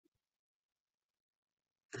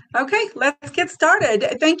Okay, let's get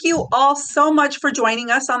started. Thank you all so much for joining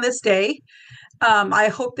us on this day. I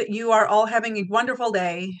hope that you are all having a wonderful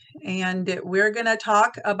day, and we're going to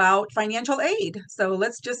talk about financial aid. So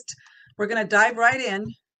we're going to dive right in,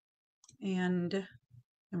 and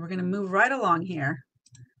we're going to move right along here.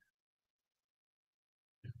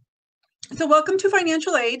 So welcome to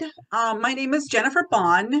Financial Aid. My name is Jennifer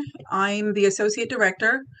Bond. I'm the Associate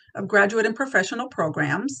Director of Graduate and Professional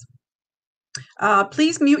Programs.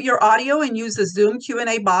 Please mute your audio and use the Zoom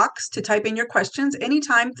Q&A box to type in your questions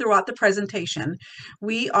anytime throughout the presentation.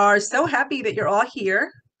 We are so happy that you're all here.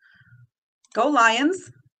 Go Lions!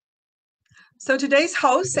 So today's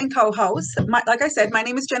hosts and co-hosts, like I said, my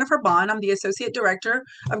name is Jennifer Bond. I'm the Associate Director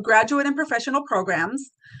of Graduate and Professional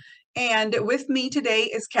Programs. And with me today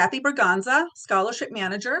is Kathy Berganza, Scholarship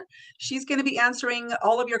Manager. She's going to be answering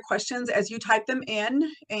all of your questions as you type them in,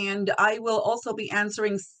 and I will also be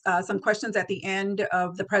answering some questions at the end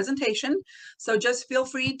of the presentation. So just feel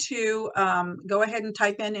free to go ahead and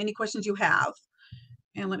type in any questions you have.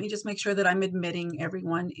 And let me just make sure that I'm admitting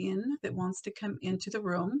everyone in that wants to come into the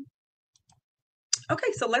room.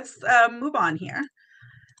 Okay, so let's move on here.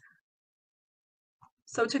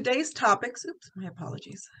 So today's topics, oops, my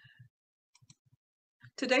apologies.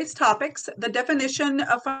 Today's topics, the definition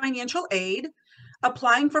of financial aid,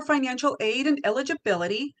 applying for financial aid and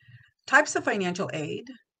eligibility, types of financial aid.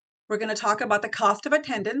 We're going to talk about the cost of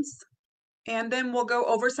attendance, and then we'll go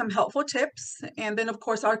over some helpful tips, and then of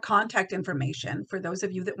course our contact information for those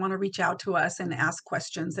of you that want to reach out to us and ask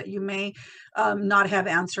questions that you may not have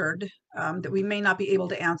answered, that we may not be able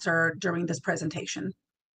to answer during this presentation.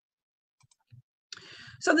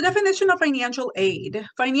 So the definition of financial aid.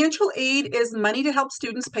 Financial aid is money to help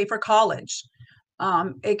students pay for college.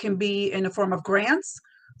 It can be in the form of grants,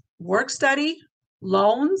 work study,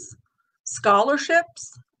 loans,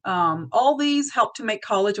 scholarships. All these help to make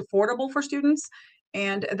college affordable for students,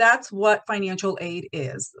 and that's what financial aid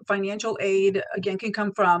is. Financial aid, again, can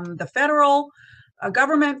come from the federal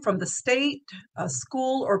government, from the state,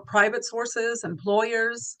 school or private sources,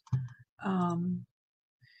 employers.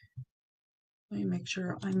 Let me make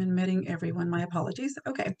sure I'm admitting everyone. My apologies.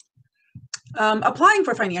 Okay. Applying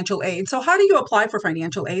for financial aid. So how do you apply for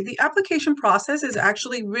financial aid? The application process is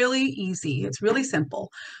actually really easy. It's really simple.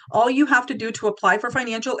 All you have to do to apply for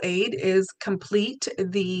financial aid is complete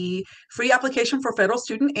the free application for federal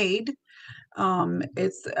student aid.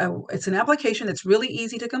 It's an application that's really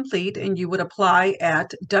easy to complete, and you would apply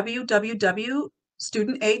at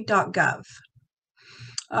www.studentaid.gov.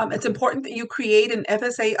 It's important that you create an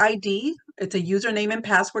FSA ID. It's a username and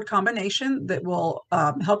password combination that will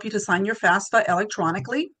help you to sign your FAFSA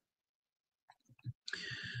electronically.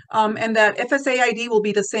 And that FSA ID will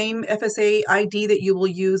be the same FSA ID that you will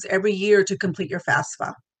use every year to complete your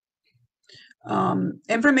FAFSA.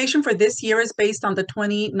 Information for this year is based on the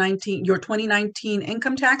 2019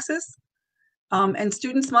 income taxes. And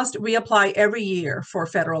students must reapply every year for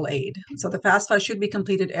federal aid. So the FAFSA should be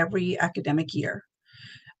completed every academic year.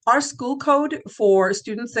 Our school code for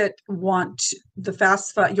students that want the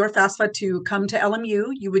FAFSA, your FAFSA to come to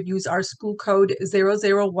LMU, you would use our school code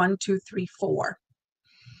 001234.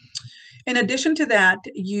 In addition to that,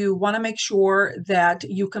 you want to make sure that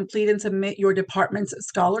you complete and submit your department's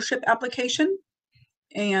scholarship application.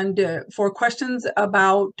 And for questions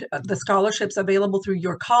about the scholarships available through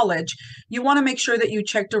your college, you want to make sure that you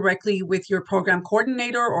check directly with your program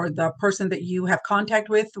coordinator or the person that you have contact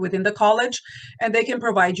with within the college, and they can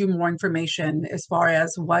provide you more information as far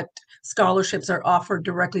as what scholarships are offered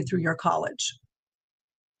directly through your college.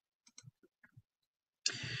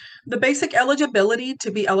 The basic eligibility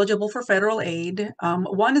to be eligible for federal aid,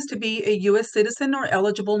 one is to be a U.S. citizen or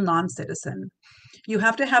eligible non-citizen. You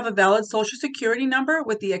have to have a valid Social Security number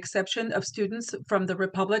with the exception of students from the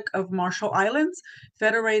Republic of Marshall Islands,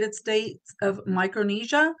 Federated States of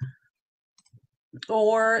Micronesia,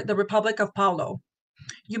 or the Republic of Palau.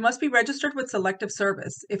 You must be registered with Selective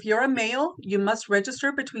Service. If you're a male, you must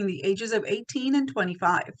register between the ages of 18 and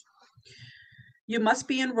 25. You must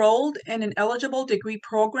be enrolled in an eligible degree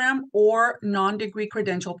program or non-degree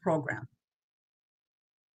credential program.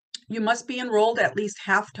 You must be enrolled at least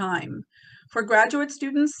half-time. For graduate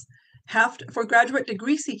students, for graduate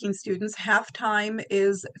degree seeking students, half-time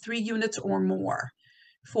is 3 units or more.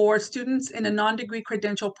 For students in a non-degree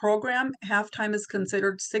credential program, half-time is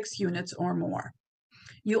considered 6 units or more.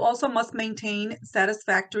 You also must maintain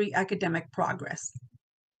satisfactory academic progress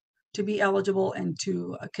to be eligible and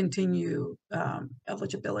to continue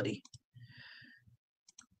eligibility.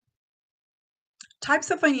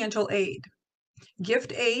 Types of financial aid.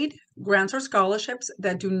 Gift aid, grants or scholarships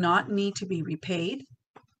that do not need to be repaid.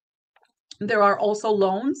 There are also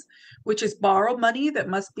loans, which is borrowed money that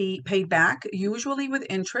must be paid back, usually with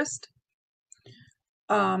interest.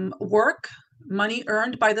 Work, money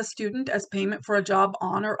earned by the student as payment for a job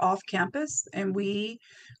on or off campus, and we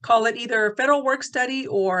call it either federal work study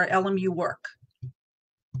or LMU work.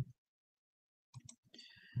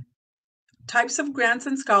 Types of grants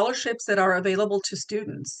and scholarships that are available to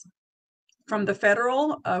students. From the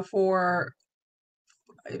federal,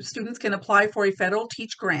 students can apply for a federal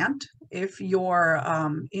teach grant if you're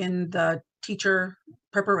in the teacher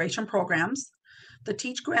preparation programs. The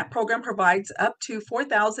Teach Grant Program provides up to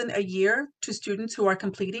 $4,000 a year to students who are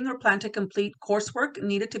completing or plan to complete coursework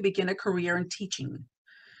needed to begin a career in teaching.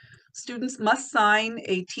 Students must sign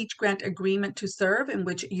a Teach Grant agreement to serve, in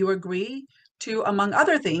which you agree to, among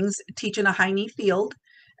other things, teach in a high-need field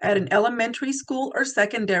at an elementary school or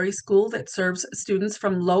secondary school that serves students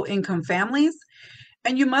from low-income families,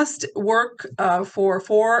 and you must work for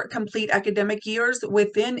 4 complete academic years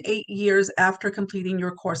within 8 years after completing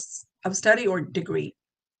your course of study or degree.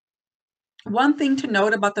 One thing to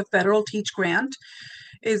note about the federal Teach Grant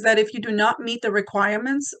is that if you do not meet the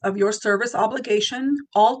requirements of your service obligation,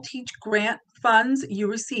 all Teach Grant funds you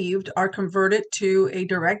received are converted to a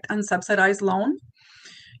direct unsubsidized loan.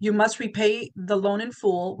 You must repay the loan in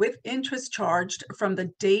full with interest charged from the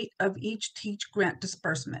date of each Teach Grant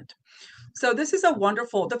disbursement. So this is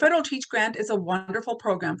the Federal Teach Grant is a wonderful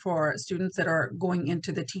program for students that are going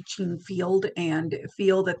into the teaching field and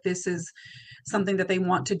feel that this is something that they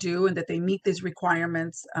want to do and that they meet these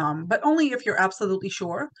requirements, but only if you're absolutely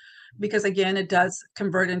sure, because again, it does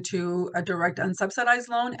convert into a direct unsubsidized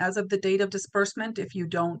loan as of the date of disbursement if you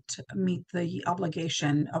don't meet the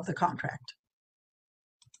obligation of the contract.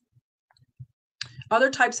 Other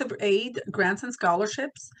types of aid, grants, and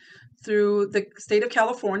scholarships through the state of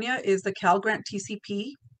California is the Cal Grant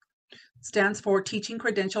TCP, stands for Teaching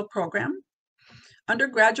Credential Program.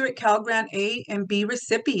 Undergraduate Cal Grant A and B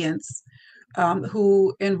recipients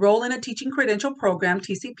who enroll in a Teaching Credential Program,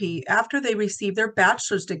 TCP, after they receive their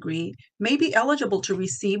bachelor's degree may be eligible to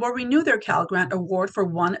receive or renew their Cal Grant award for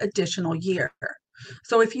 1 additional year.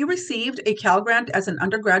 So if you received a Cal Grant as an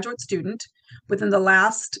undergraduate student within the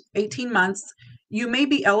last 18 months, you may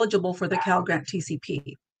be eligible for the Cal Grant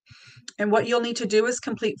TCP. And what you'll need to do is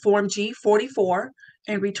complete Form G44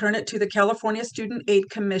 and return it to the California Student Aid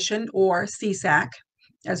Commission, or CSAC,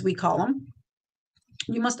 as we call them.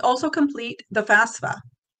 You must also complete the FAFSA,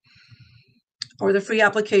 or the Free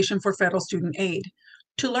Application for Federal Student Aid.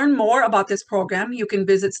 To learn more about this program, you can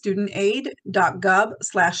visit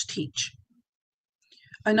studentaid.gov/teach.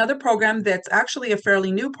 Another program that's actually a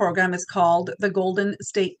fairly new program is called the Golden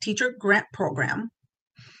State Teacher Grant Program.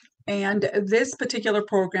 And this particular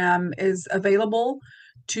program is available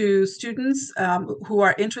to students who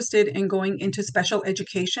are interested in going into special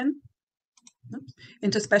education.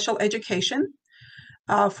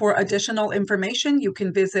 For additional information, you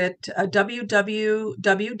can visit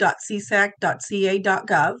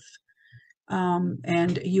www.csac.ca.gov.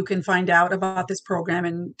 And you can find out about this program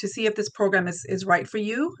and to see if this program is right for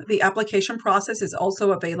you. The application process is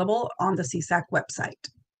also available on the CSAC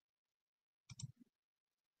website.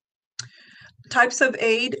 Types of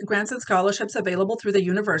aid, grants, and scholarships available through the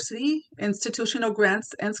university. Institutional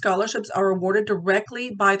grants and scholarships are awarded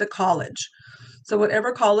directly by the college. So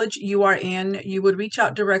whatever college you are in, you would reach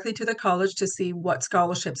out directly to the college to see what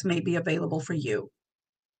scholarships may be available for you.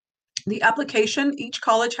 The application, each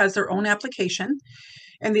college has their own application,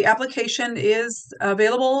 and the application is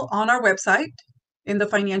available on our website in the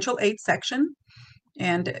financial aid section.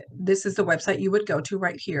 And this is the website you would go to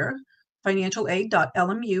right here,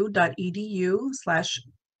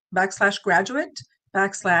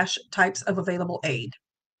 financialaid.lmu.edu/graduate/types of available aid.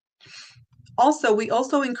 Also, we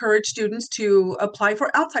also encourage students to apply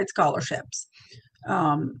for outside scholarships.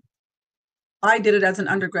 I did it as an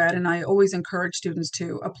undergrad, and I always encourage students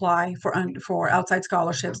to apply for outside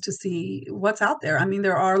scholarships to see what's out there. I mean,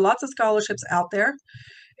 there are lots of scholarships out there,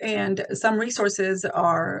 and some resources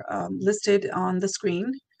are listed on the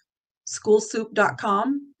screen,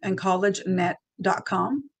 schoolsoup.com and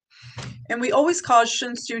collegenet.com. And we always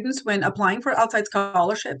caution students when applying for outside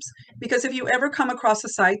scholarships, because if you ever come across a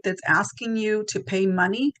site that's asking you to pay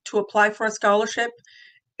money to apply for a scholarship,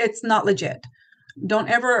 it's not legit.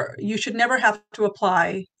 You should never have to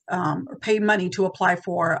apply or pay money to apply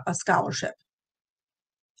for a scholarship.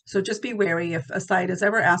 So just be wary if a site is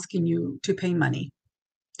ever asking you to pay money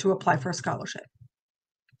to apply for a scholarship.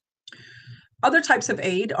 Other types of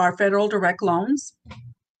aid are federal direct loans.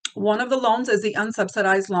 One of the loans is the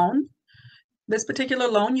unsubsidized loan. This particular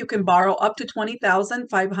loan, you can borrow up to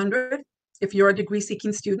 $20,500 if you're a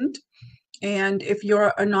degree-seeking student. And if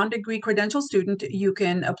you're a non-degree credential student, you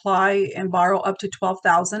can apply and borrow up to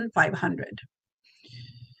 $12,500.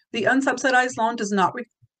 The unsubsidized loan does not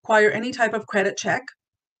require any type of credit check.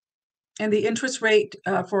 And the interest rate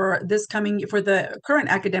for the current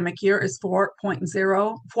academic year is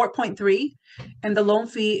 4.3, and the loan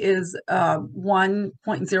fee is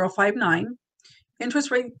 1.059.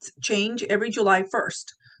 Interest rates change every July 1st.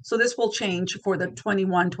 So this will change for the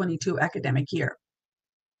 21-22 academic year.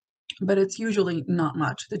 But it's usually not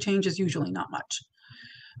much. The change is usually not much.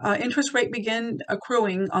 Interest rate begin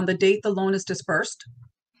accruing on the date the loan is dispersed.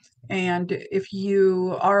 And if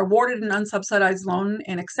you are awarded an unsubsidized loan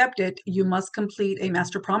and accept it, you must complete a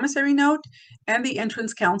master promissory note and the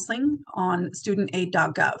entrance counseling on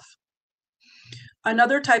studentaid.gov.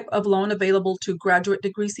 Another type of loan available to graduate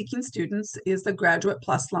degree seeking students is the Graduate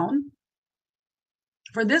Plus loan.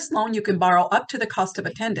 For this loan, you can borrow up to the cost of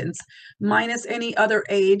attendance minus any other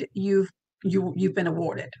aid you've been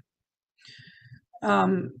awarded.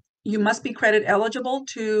 You must be credit eligible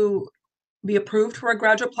to be approved for a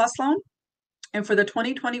Graduate Plus loan. And for the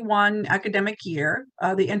 2021 academic year,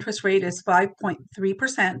 the interest rate is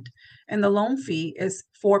 5.3% and the loan fee is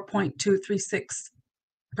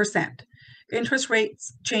 4.236%. Interest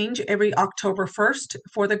rates change every October 1st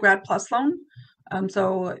for the Grad Plus loan.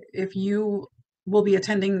 So if you will be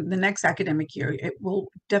attending the next academic year, it will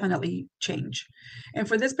definitely change. And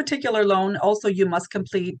for this particular loan, also you must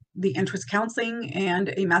complete the interest counseling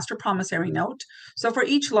and a master promissory note. So for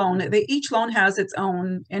each loan, each loan has its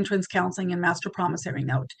own entrance counseling and master promissory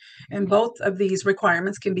note. And both of these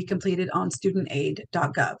requirements can be completed on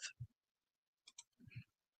studentaid.gov.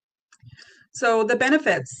 So the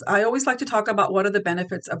benefits, I always like to talk about what are the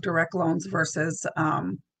benefits of direct loans versus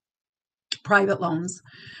private loans.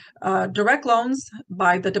 Direct loans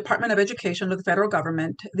by the Department of Education of the federal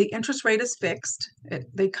government, the interest rate is fixed.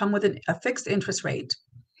 They come with a fixed interest rate.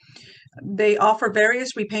 They offer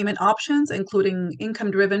various repayment options, including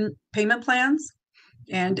income-driven payment plans.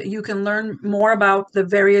 And you can learn more about the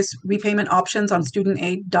various repayment options on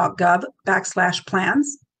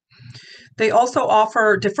studentaid.gov/plans. They also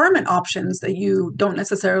offer deferment options that you don't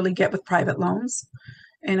necessarily get with private loans.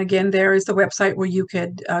 And again, there is the website where you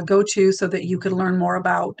could go to so that you could learn more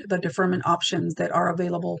about the deferment options that are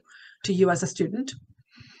available to you as a student.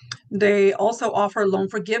 They also offer loan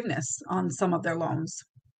forgiveness on some of their loans.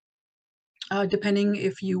 Depending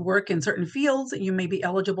if you work in certain fields, you may be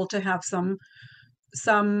eligible to have some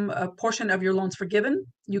portion of your loans forgiven.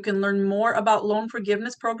 You can learn more about loan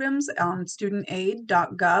forgiveness programs on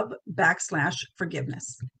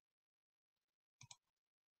studentaid.gov/forgiveness.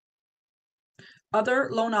 Other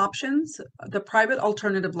loan options, the private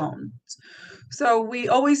alternative loans. So we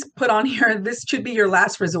always put on here, this should be your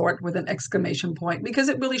last resort with an exclamation point, because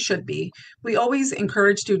it really should be. We always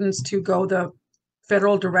encourage students to go the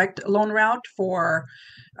federal direct loan route for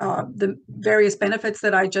the various benefits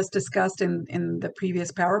that I just discussed in the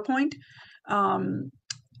previous PowerPoint.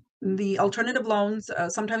 The alternative loans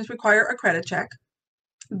sometimes require a credit check.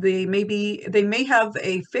 They may have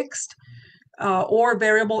a fixed or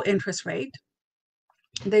variable interest rate.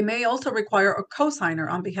 They may also require a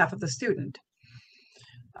cosigner on behalf of the student.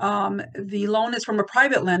 The loan is from a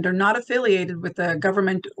private lender not affiliated with the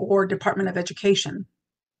government or Department of Education.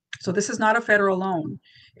 So this is not a federal loan.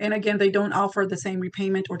 And again, they don't offer the same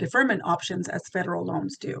repayment or deferment options as federal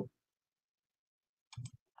loans do.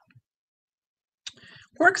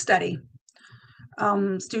 Work study.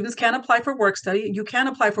 Students can apply for work study. You can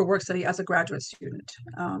apply for work study as a graduate student.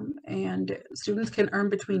 And students can earn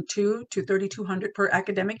between $200 to $3,200 per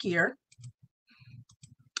academic year.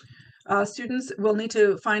 Students will need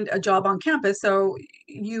to find a job on campus. So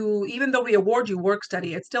even though we award you work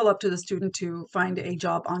study, it's still up to the student to find a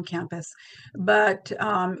job on campus. But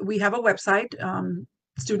we have a website.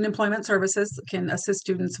 Student Employment Services can assist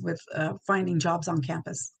students with finding jobs on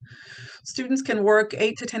campus. Students can work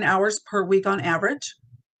 8 to 10 hours per week on average,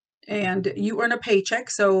 and you earn a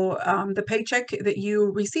paycheck. So the paycheck that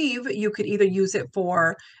you receive, you could either use it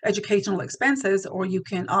for educational expenses, or you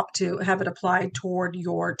can opt to have it applied toward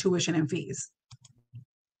your tuition and fees.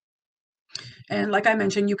 And like I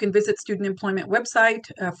mentioned, you can visit Student Employment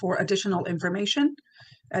website for additional information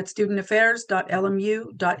at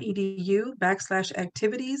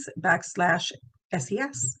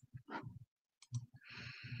studentaffairs.lmu.edu/activities/SES.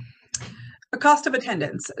 The cost of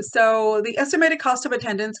attendance. So the estimated cost of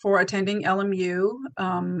attendance for attending LMU,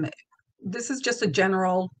 this is just a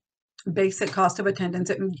general basic cost of attendance.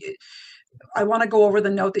 I want to go over the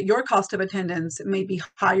note that your cost of attendance may be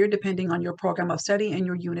higher depending on your program of study and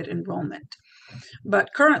your unit enrollment.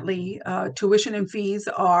 But currently, tuition and fees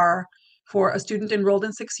are For a student enrolled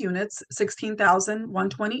in 6 units,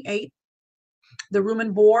 $16,128. The room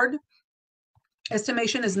and board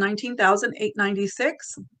estimation is $19,896.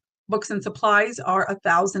 Books and supplies are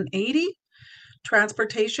 $1,080.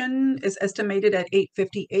 Transportation is estimated at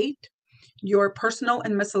 $858. Your personal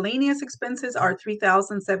and miscellaneous expenses are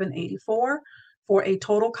 $3,784 for a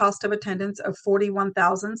total cost of attendance of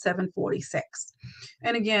 $41,746.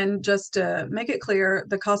 And again, just to make it clear,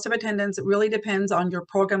 the cost of attendance really depends on your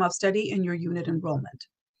program of study and your unit enrollment.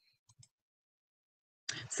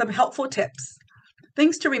 Some helpful tips.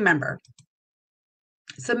 Things to remember.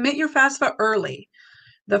 Submit your FAFSA early.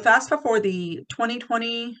 The FAFSA for the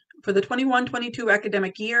 21-22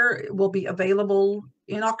 academic year will be available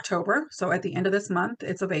in October. So at the end of this month,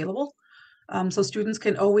 it's available. So students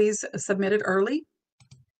can always submit it early.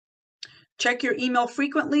 Check your email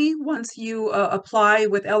frequently once you apply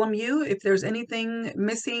with LMU. If there's anything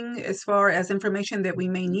missing as far as information that we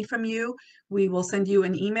may need from you, we will send you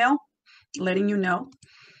an email letting you know.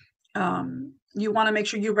 You want to make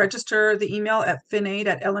sure you register the email at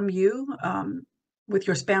finaid.lmu with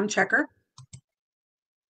your spam checker.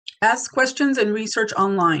 Ask questions and research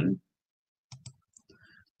online.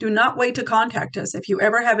 Do not wait to contact us. If you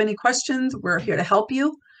ever have any questions, we're here to help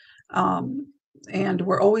you. And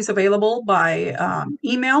we're always available by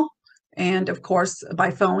email and, of course,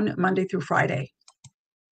 by phone Monday through Friday.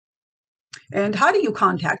 And how do you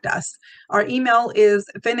contact us? Our email is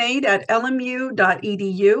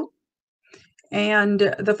finaid@lmu.edu. And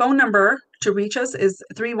the phone number to reach us is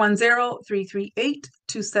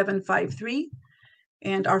 310-338-2753.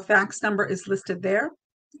 And our fax number is listed there.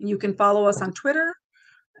 You can follow us on Twitter.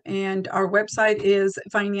 And our website is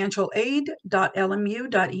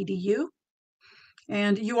financialaid.lmu.edu.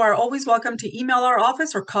 And you are always welcome to email our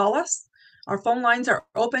office or call us. Our phone lines are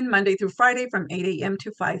open Monday through Friday from 8 a.m. to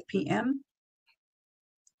 5 p.m.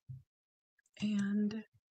 And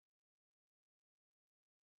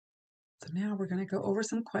so now we're going to go over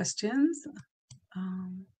some questions.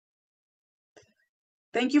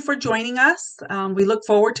 Thank you for joining us. We look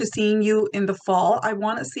forward to seeing you in the fall. I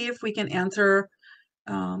want to see if we can answer,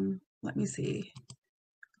 let me see.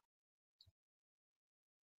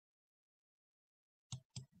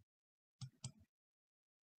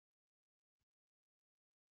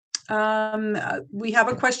 We have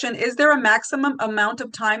a question. Is there a maximum amount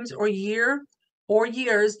of times or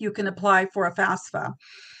years you can apply for a FAFSA?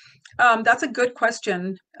 That's a good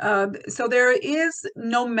question. So there is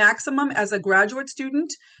no maximum as a graduate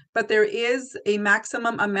student, but there is a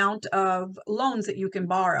maximum amount of loans that you can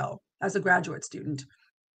borrow as a graduate student.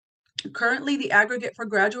 Currently, the aggregate for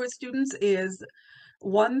graduate students is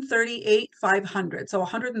 $138,500, so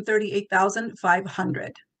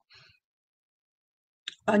 $138,500.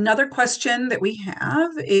 Another question that we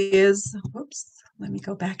have is, whoops, let me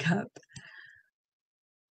go back up.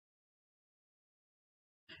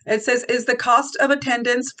 It says, is the cost of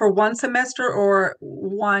attendance for one semester or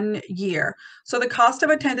 1 year? So the cost of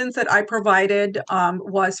attendance that I provided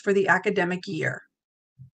was for the academic year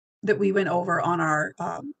that we went over on our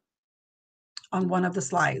on one of the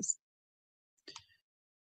slides.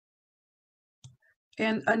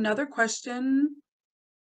 And another question.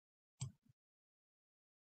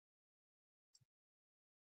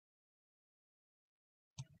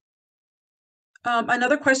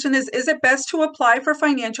 Another question is it best to apply for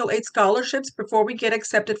financial aid scholarships before we get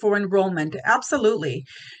accepted for enrollment? Absolutely.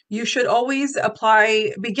 You should always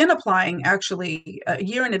begin applying actually a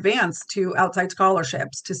year in advance to outside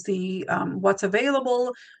scholarships to see what's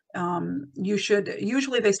available.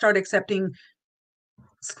 Usually they start accepting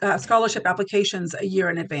scholarship applications a year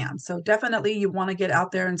in advance. So definitely you want to get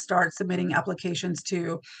out there and start submitting applications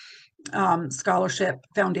to scholarship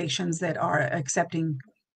foundations that are accepting.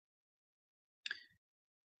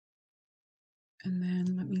 And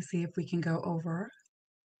then let me see if we can go over.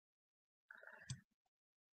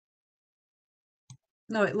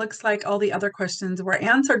 No, it looks like all the other questions were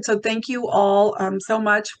answered. So thank you all so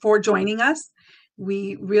much for joining us.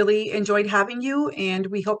 We really enjoyed having you, and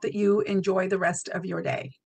we hope that you enjoy the rest of your day.